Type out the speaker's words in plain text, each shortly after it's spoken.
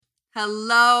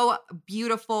Hello,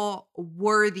 beautiful,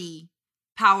 worthy,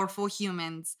 powerful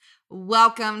humans.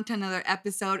 Welcome to another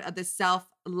episode of the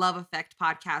Self-Love Effect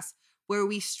podcast, where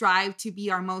we strive to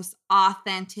be our most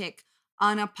authentic,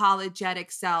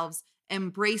 unapologetic selves,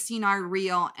 embracing our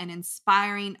real and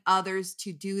inspiring others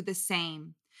to do the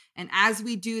same. And as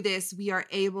we do this, we are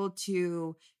able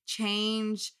to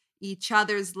change each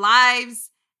other's lives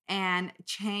and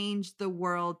change the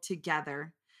world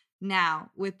together. Now,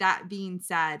 with that being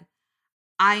said,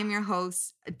 I am your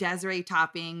host, Desiree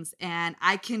Toppings, and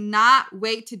I cannot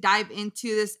wait to dive into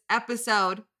this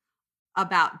episode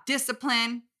about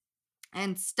discipline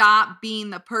and stop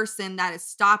being the person that is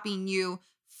stopping you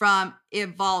from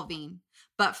evolving.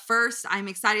 But first, I'm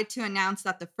excited to announce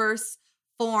that the First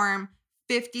Form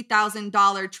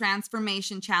 $50,000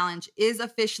 Transformation Challenge is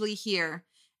officially here,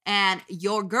 and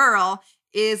your girl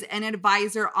is an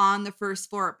advisor on the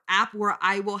First Form app where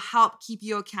I will help keep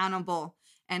you accountable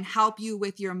and help you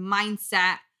with your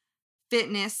mindset,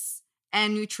 fitness,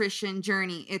 and nutrition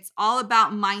journey. It's all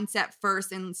about mindset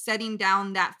first and setting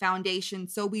down that foundation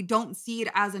so we don't see it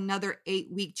as another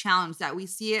 8-week challenge, that we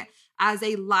see it as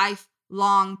a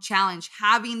lifelong challenge,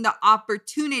 having the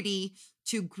opportunity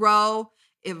to grow,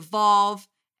 evolve,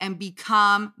 and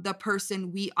become the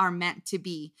person we are meant to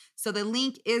be. So the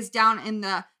link is down in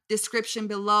the description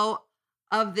below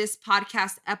of this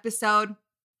podcast episode.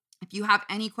 If you have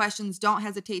any questions, don't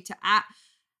hesitate to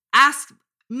ask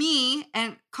me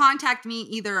and contact me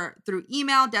either through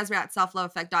email,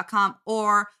 Desiree@selfloveeffect.com,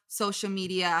 or social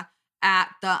media at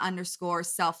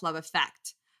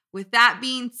 _selfloveeffect. With that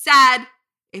being said,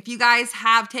 if you guys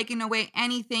have taken away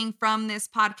anything from this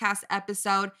podcast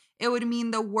episode, it would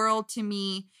mean the world to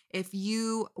me if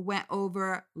you went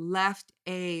over, left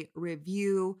a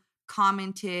review,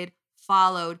 commented,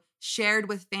 followed, shared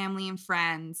with family and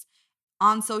friends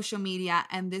on social media.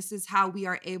 And this is how we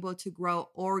are able to grow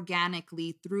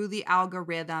organically through the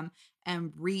algorithm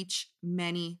and reach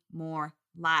many more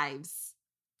lives.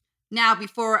 Now,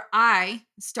 before I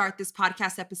start this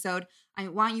podcast episode, I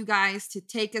want you guys to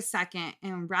take a second,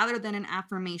 and rather than an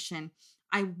affirmation,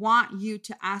 I want you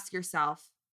to ask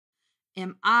yourself,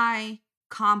 am I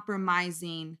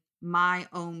compromising my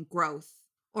own growth?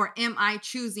 Or am I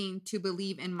choosing to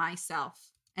believe in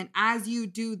myself? And as you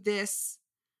do this,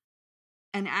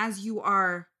 and as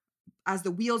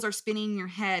the wheels are spinning in your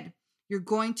head, you're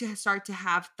going to start to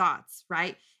have thoughts,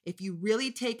 right? If you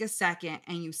really take a second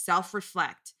and you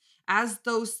self-reflect, as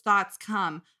those thoughts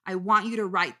come, I want you to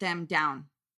write them down.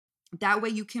 That way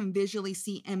you can visually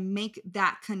see and make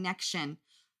that connection.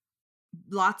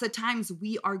 Lots of times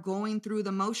we are going through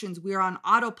the motions. We are on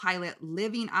autopilot,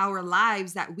 living our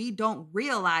lives that we don't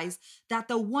realize that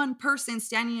the one person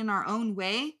standing in our own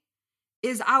way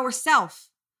is ourself.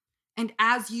 And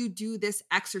as you do this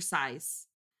exercise,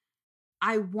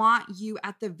 I want you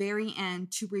at the very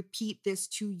end to repeat this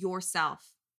to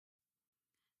yourself.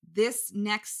 This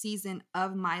next season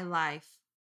of my life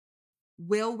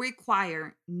will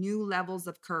require new levels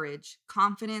of courage,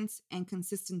 confidence, and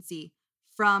consistency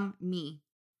from me.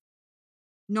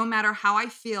 No matter how I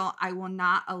feel, I will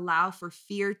not allow for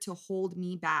fear to hold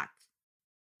me back.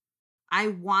 I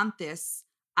want this.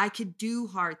 I could do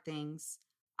hard things.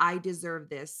 I deserve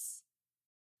this.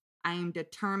 I am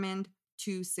determined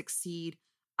to succeed.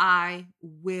 I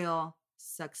will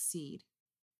succeed.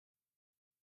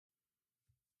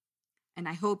 And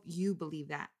I hope you believe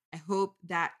that. I hope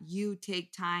that you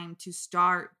take time to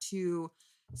start to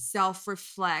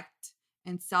self-reflect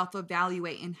and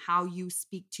self-evaluate in how you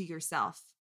speak to yourself,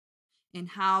 in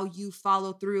how you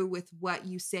follow through with what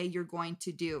you say you're going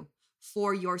to do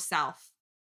for yourself.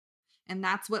 And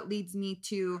that's what leads me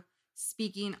to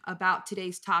speaking about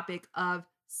today's topic of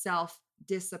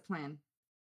self-discipline.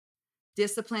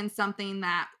 Discipline, something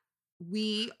that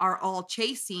we are all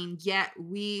chasing, yet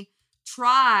we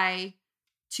try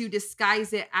to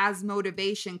disguise it as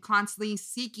motivation, constantly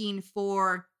seeking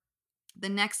for the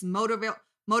next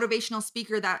motivational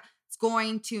speaker that's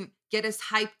going to get us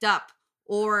hyped up,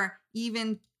 or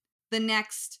even the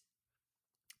next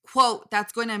quote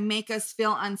that's going to make us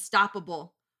feel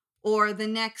unstoppable, or the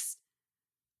next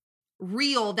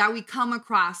reel that we come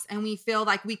across and we feel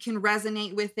like we can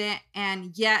resonate with it,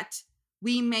 and yet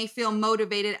we may feel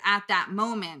motivated at that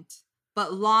moment,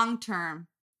 but long term,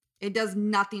 it does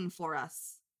nothing for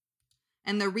us.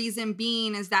 And the reason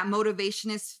being is that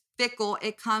motivation is fickle.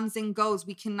 It comes and goes.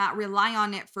 We cannot rely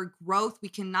on it for growth. We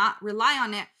cannot rely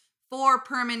on it for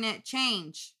permanent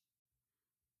change.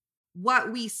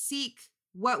 What we seek,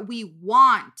 what we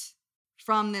want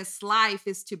from this life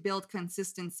is to build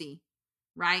consistency,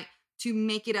 right? To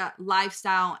make it a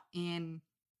lifestyle in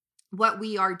what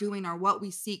we are doing or what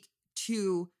we seek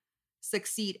to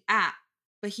succeed at.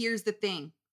 But here's the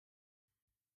thing.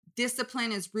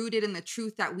 Discipline is rooted in the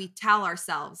truth that we tell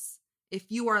ourselves. If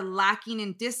you are lacking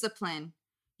in discipline,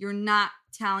 you're not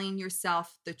telling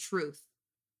yourself the truth.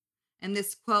 And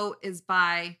this quote is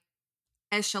by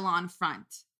Echelon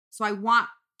Front. So I want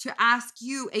to ask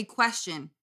you a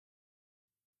question.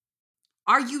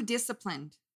 Are you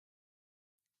disciplined?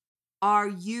 Are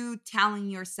you telling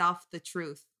yourself the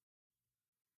truth?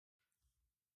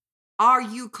 Are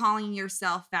you calling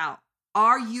yourself out?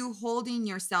 Are you holding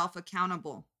yourself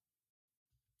accountable?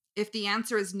 If the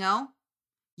answer is no,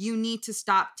 you need to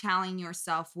stop telling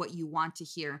yourself what you want to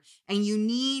hear. And you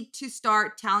need to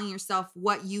start telling yourself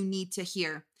what you need to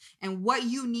hear. And what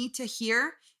you need to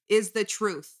hear is the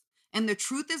truth. And the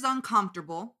truth is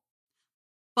uncomfortable,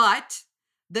 but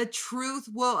the truth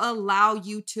will allow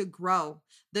you to grow.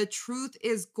 The truth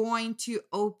is going to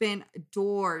open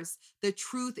doors. The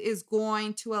truth is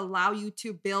going to allow you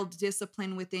to build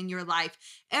discipline within your life.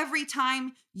 Every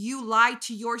time you lie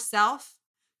to yourself,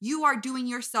 you are doing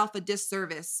yourself a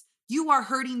disservice. You are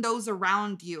hurting those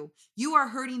around you. You are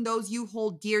hurting those you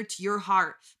hold dear to your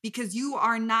heart because you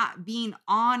are not being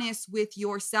honest with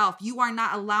yourself. You are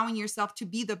not allowing yourself to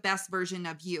be the best version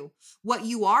of you. What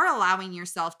you are allowing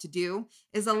yourself to do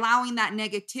is allowing that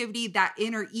negativity, that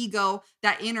inner ego,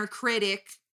 that inner critic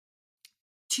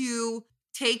to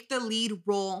take the lead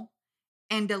role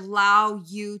and allow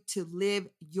you to live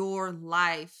your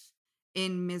life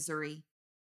in misery.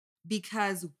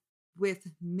 Because with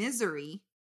misery,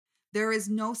 there is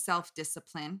no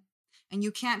self-discipline. And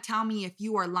you can't tell me if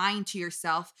you are lying to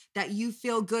yourself that you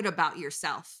feel good about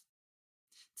yourself.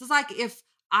 It's like if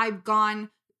I've gone,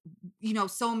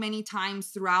 so many times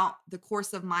throughout the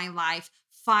course of my life,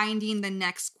 finding the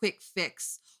next quick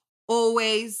fix,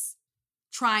 always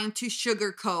trying to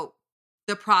sugarcoat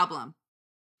the problem.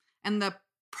 And the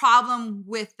problem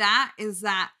with that is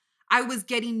that I was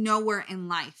getting nowhere in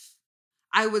life.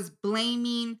 I was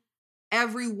blaming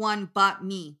everyone but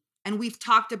me. And we've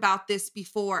talked about this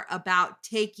before, about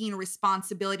taking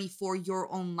responsibility for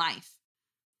your own life,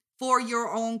 for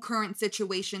your own current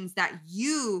situations that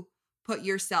you put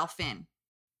yourself in.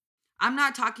 I'm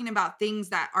not talking about things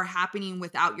that are happening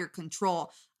without your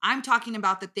control. I'm talking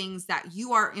about the things that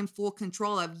you are in full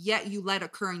control of, yet you let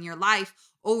occur in your life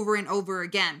over and over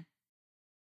again.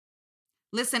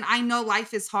 Listen, I know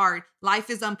life is hard. Life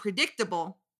is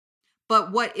unpredictable.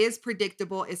 But what is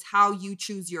predictable is how you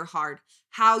choose your heart,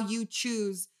 how you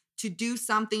choose to do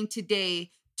something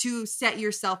today to set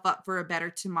yourself up for a better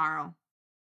tomorrow.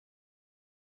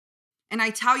 And I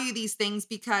tell you these things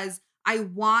because I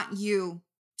want you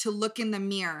to look in the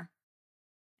mirror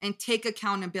and take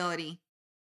accountability,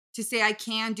 to say, I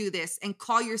can do this, and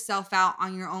call yourself out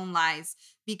on your own lies,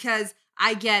 because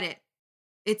I get it.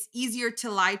 It's easier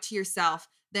to lie to yourself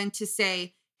than to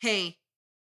say, hey,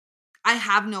 I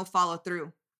have no follow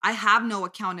through. I have no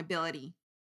accountability.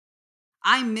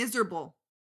 I'm miserable.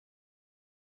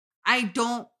 I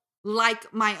don't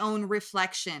like my own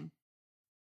reflection.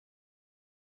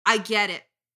 I get it.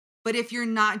 But if you're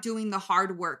not doing the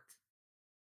hard work,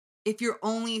 if you're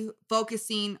only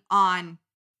focusing on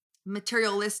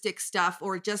materialistic stuff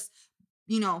or just,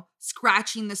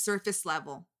 scratching the surface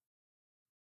level,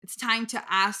 it's time to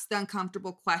ask the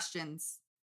uncomfortable questions.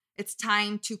 It's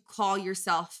time to call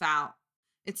yourself out.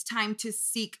 It's time to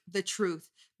seek the truth,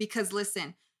 because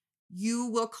listen, you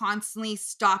will constantly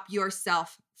stop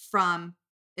yourself from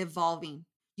evolving.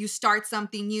 You start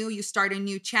something new, you start a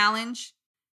new challenge,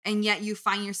 and yet you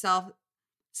find yourself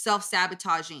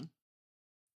self-sabotaging.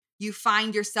 You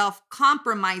find yourself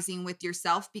compromising with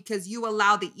yourself because you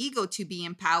allow the ego to be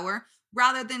in power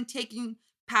rather than taking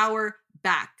power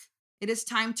back. It is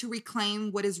time to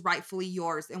reclaim what is rightfully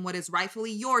yours. And what is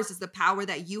rightfully yours is the power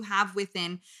that you have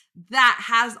within that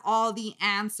has all the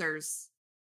answers.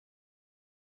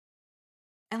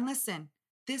 And listen,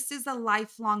 this is a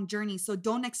lifelong journey, so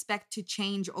don't expect to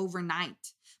change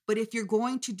overnight. But if you're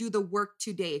going to do the work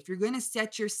today, if you're going to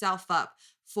set yourself up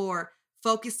for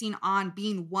focusing on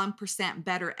being 1%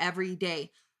 better every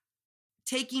day,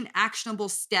 taking actionable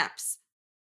steps,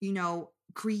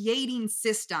 creating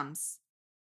systems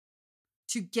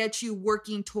to get you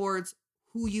working towards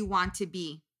who you want to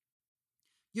be,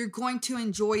 you're going to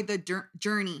enjoy the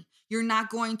journey. You're not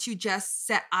going to just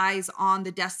set eyes on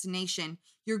the destination.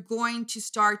 You're going to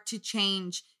start to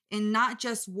change in not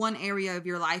just one area of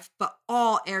your life, but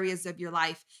all areas of your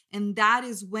life. And that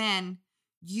is when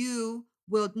you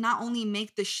will not only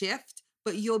make the shift,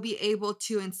 but you'll be able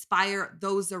to inspire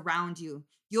those around you.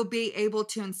 You'll be able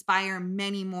to inspire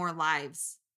many more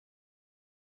lives.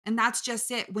 And that's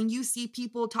just it. When you see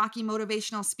people talking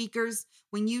motivational speakers,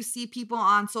 when you see people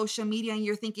on social media and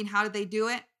you're thinking, how did they do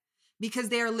it? Because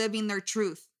they are living their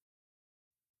truth.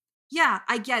 Yeah,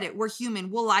 I get it. We're human.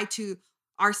 We'll lie to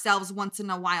ourselves once in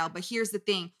a while. But here's the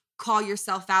thing, call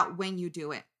yourself out when you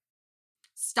do it.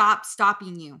 Stop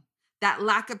stopping you. That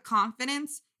lack of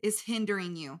confidence is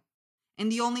hindering you.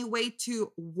 And the only way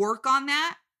to work on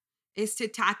that is to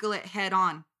tackle it head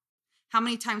on. How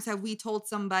many times have we told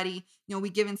somebody, we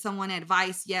given someone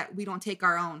advice, yet we don't take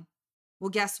our own? Well,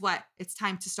 guess what? It's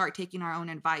time to start taking our own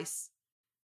advice.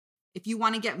 If you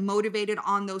want to get motivated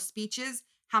on those speeches,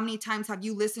 how many times have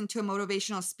you listened to a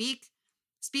motivational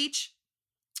speech,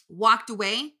 walked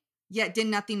away, yet did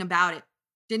nothing about it,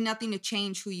 did nothing to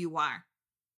change who you are?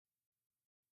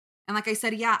 And like I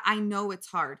said, yeah, I know it's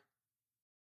hard,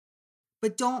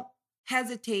 but don't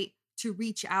hesitate to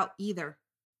reach out either.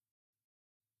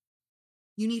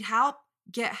 You need help?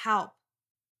 Get help.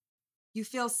 You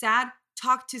feel sad?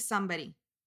 Talk to somebody.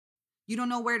 You don't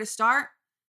know where to start?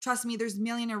 Trust me, there's a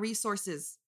million of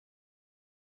resources.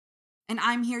 And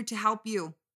I'm here to help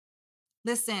you.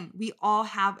 Listen, we all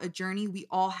have a journey. We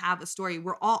all have a story.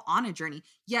 We're all on a journey,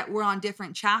 yet we're on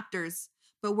different chapters,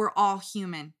 but we're all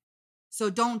human. So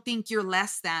don't think you're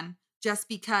less than just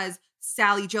because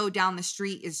Sally Joe down the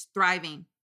street is thriving.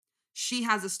 She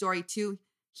has a story too.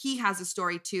 He has a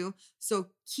story too. So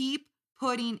keep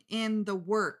putting in the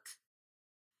work.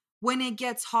 When it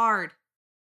gets hard,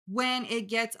 when it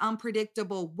gets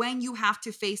unpredictable, when you have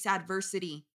to face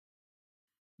adversity,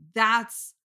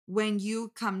 that's when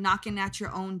you come knocking at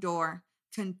your own door.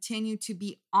 Continue to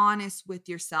be honest with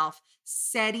yourself,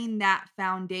 setting that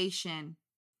foundation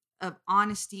of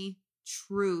honesty,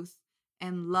 truth,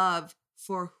 and love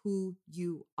for who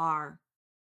you are.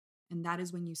 And that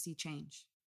is when you see change.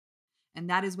 And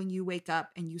that is when you wake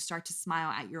up and you start to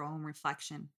smile at your own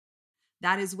reflection.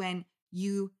 That is when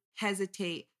you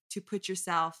hesitate to put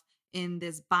yourself in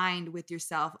this bind with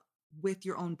yourself, with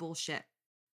your own bullshit.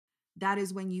 That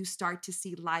is when you start to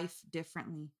see life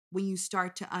differently. When you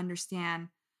start to understand,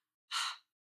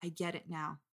 I get it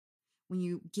now. When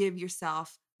you give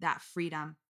yourself that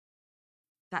freedom,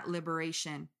 that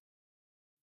liberation.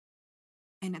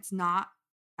 And it's not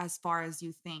as far as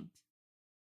you think,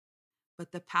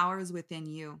 but the power is within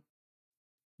you.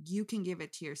 You can give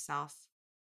it to yourself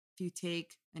if you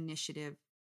take initiative,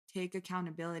 take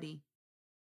accountability.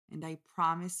 And I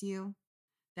promise you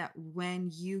that when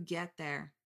you get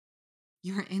there,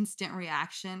 your instant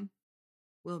reaction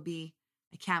will be,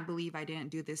 I can't believe I didn't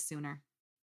do this sooner.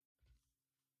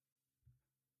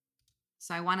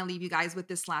 So I want to leave you guys with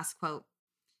this last quote.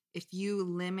 If you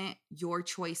limit your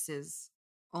choices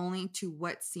only to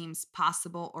what seems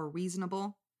possible or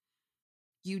reasonable,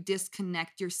 you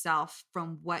disconnect yourself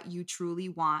from what you truly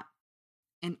want,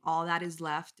 and all that is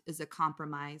left is a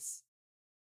compromise.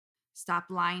 Stop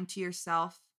lying to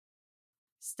yourself.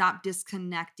 Stop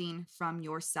disconnecting from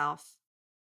yourself.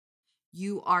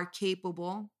 You are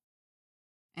capable,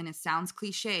 and it sounds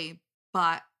cliche,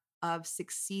 but of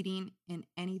succeeding in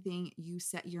anything you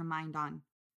set your mind on.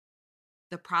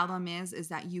 The problem is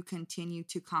that you continue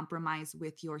to compromise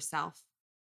with yourself.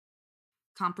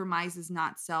 Compromise is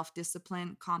not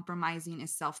self-discipline. Compromising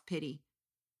is self-pity.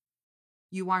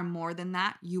 You are more than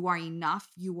that. You are enough.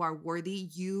 You are worthy.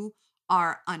 You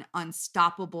are an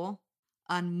unstoppable,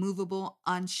 unmovable,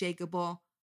 unshakable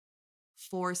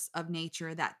force of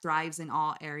nature that thrives in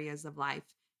all areas of life.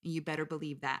 And you better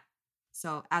believe that.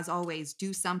 So as always,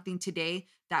 do something today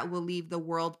that will leave the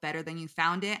world better than you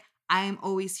found it. I am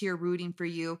always here rooting for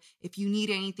you. If you need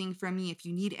anything from me, if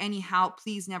you need any help,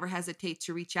 please never hesitate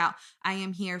to reach out. I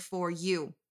am here for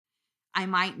you. I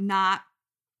might not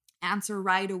answer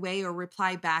right away or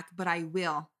reply back, but I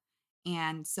will.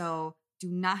 And so do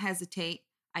not hesitate.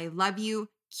 I love you.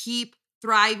 Keep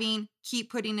thriving.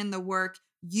 Keep putting in the work.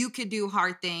 You could do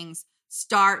hard things.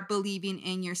 Start believing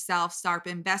in yourself. Start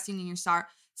investing in yourself.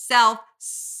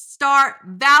 Start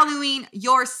valuing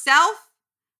yourself.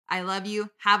 I love you.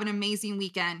 Have an amazing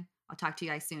weekend. I'll talk to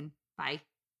you guys soon. Bye.